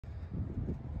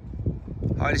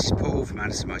Hi, this is Paul from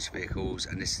Aston Motor Vehicles,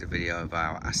 and this is a video of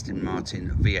our Aston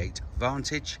Martin V8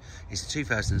 Vantage. It's a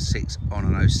 2006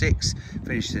 on an 06,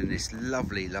 finished in this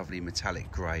lovely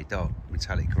metallic grey, dark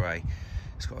metallic grey.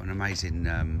 It's got an amazing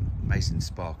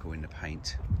sparkle in the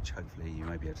paint, which hopefully you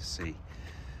may be able to see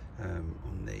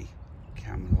on the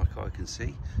camera like I can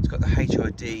see. It's got the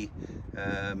HID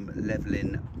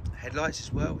levelling headlights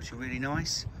as well, which are really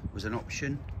nice. Was an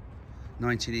option.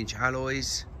 19-inch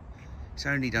alloys. It's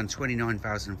only done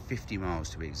 29,050 miles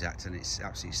to be exact, and it's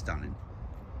absolutely stunning.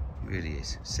 It really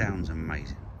is. Sounds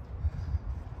amazing.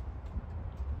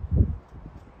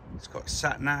 It's got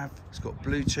sat nav, it's got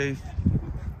Bluetooth,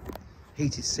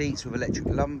 heated seats with electric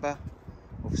lumbar,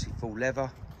 obviously full leather.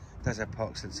 It does have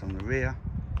park sensors on the rear.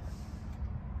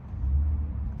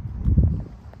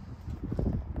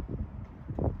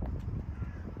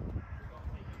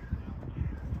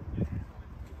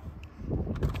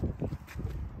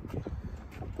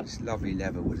 It's lovely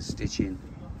leather with the stitching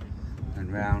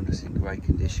and round. It's in great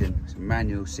condition. It's a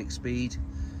manual 6-speed.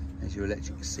 There's your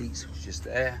electric seats, which is just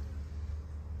there.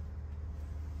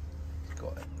 It's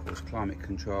got, of course, climate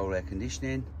control, air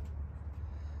conditioning,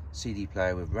 CD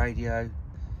player with radio.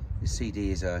 The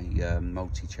CD is a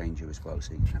multi-changer as well,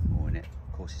 so you can have more in it.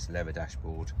 Of course, it's a leather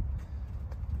dashboard.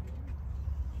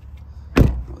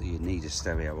 Not that you need a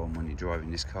stereo on when you're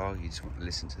driving this car, you just want to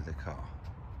listen to the car.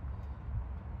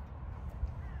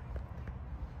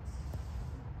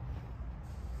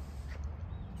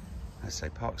 As I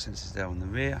say, park sensors there on the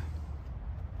rear.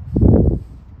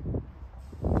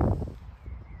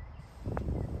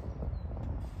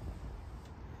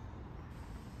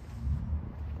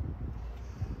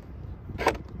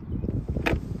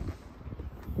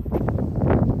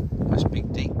 Nice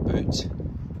big deep boot.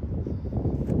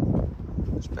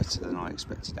 It's better than I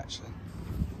expected actually.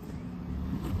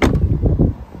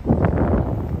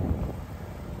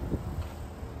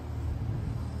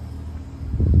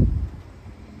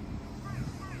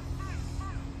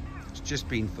 Just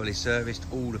been fully serviced,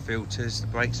 all the filters, the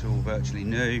brakes are all virtually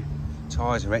new,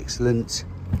 tyres are excellent,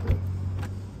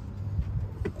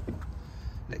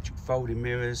 electric folding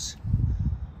mirrors.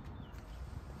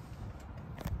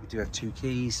 We do have 2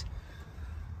 keys.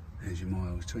 There's your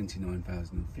miles,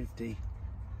 29,050.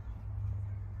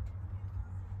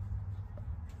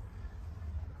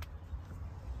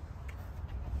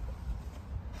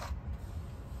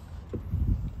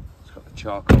 It's got the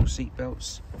charcoal seat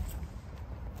belts.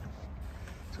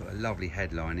 Got a lovely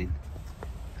headlining.